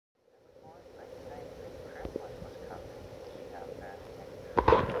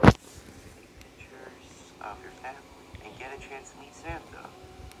chance to meet Santa.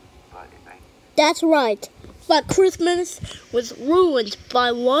 But if I... That's right. But Christmas was ruined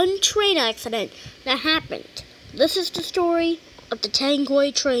by one train accident that happened. This is the story of the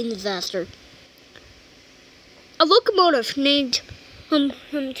Tangwai train disaster. A locomotive named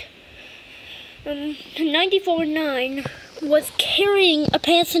 94-9 was carrying a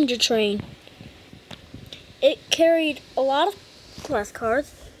passenger train. It carried a lot of class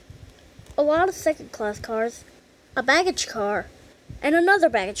cars, a lot of second-class cars, a baggage car, and another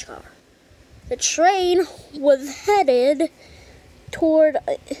baggage car. The train was headed toward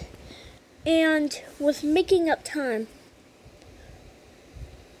and was making up time.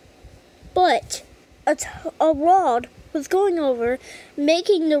 But a rod was going over,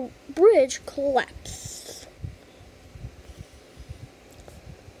 making the bridge collapse.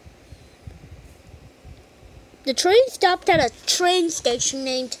 The train stopped at a train station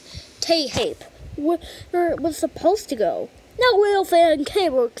named Tahape, where it was supposed to go. Now Railfan K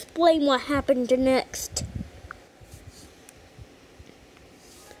will explain what happened next.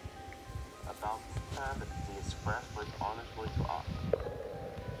 About the time that the express was on its way to Austin,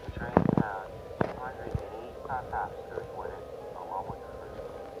 the train had 285 passengers with it, along with the crew.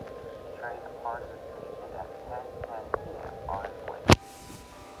 The train departed the station at 10:10 p.m. on its way.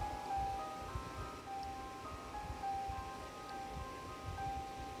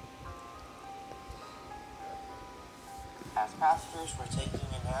 As passengers were taking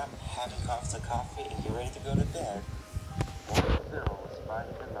a nap, having cups of coffee, and getting ready to go to bed, one Bill was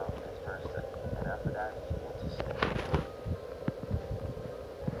spotted in the mountains first, and after that, he went to sleep.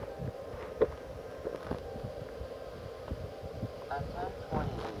 At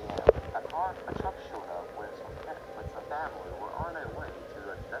 10:20 a.m., a truck showed up with some family who were on their way to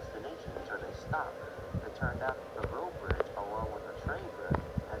their destination until they stopped. It turned out the road bridge, along with the train bridge,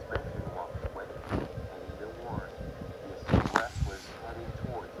 has been washed away, and even worse, the express was heading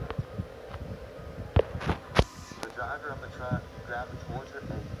towards it. The driver of the truck grabbed the torture and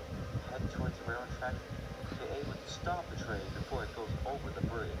headed towards the railroad track to be able to stop the train before it goes over the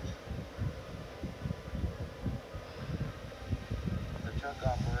bridge. The truck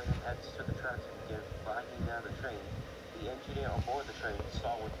operator heads to the tracks and begins flagging down the train. The engineer on board the train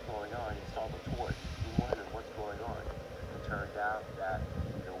saw what's going on and saw the torch. He wondered what's going on. It turned out that he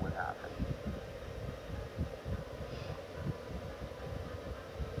knew what happened.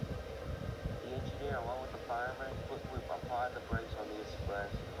 The engineer, along with the fireman, quickly applied the brakes on the express.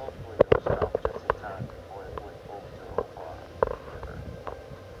 Hopefully it would stop just in time before it went over to the river.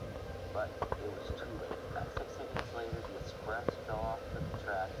 But it was too late. At 6 seconds later, the express fell off the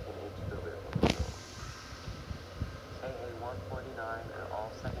track and into the river below. AA-149 and all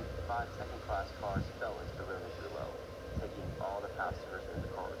 5 second-class cars fell into the river below, taking all the passengers in the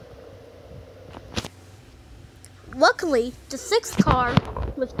cars. Luckily, the sixth car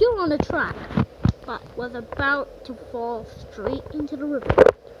was still on the track, but was about to fall straight into the river.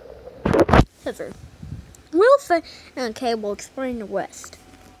 Railfan and K will explain the rest.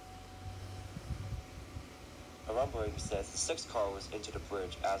 The rumbling says the sixth car was into the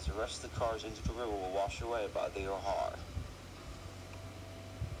bridge, as the rest of the cars into the river were washed away by the Ohar.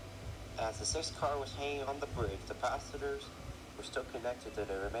 As the sixth car was hanging on the bridge, the passengers were still connected to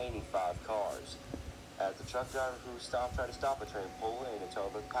the remaining 5 cars. As the truck driver who tried to stop the train pulled in and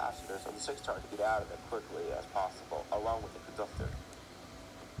told the passengers on the sixth car to get out of there quickly as possible, along with the conductor.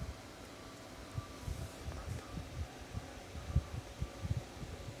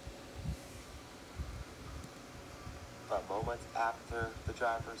 But moments after the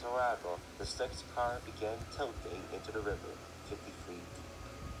driver's arrival, the sixth car began tilting into the river, 50 feet deep.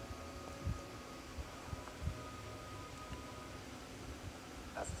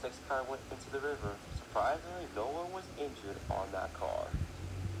 As the sixth car went into the river, surprisingly, no one was injured on that car.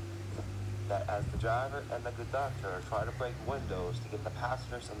 As the driver and the conductor tried to break windows to get the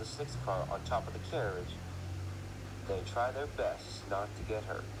passengers on the sixth car on top of the carriage, they tried their best not to get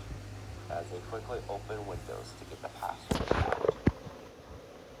hurt, as they quickly opened windows to get the passengers out.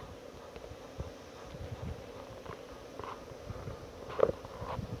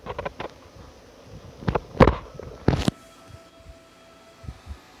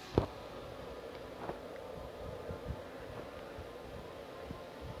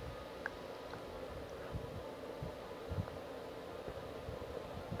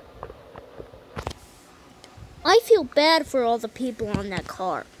 I feel bad for all the people on that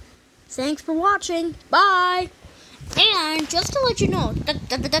car. Thanks for watching. Bye. And just to let you know,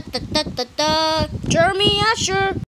 Jeremy Asher.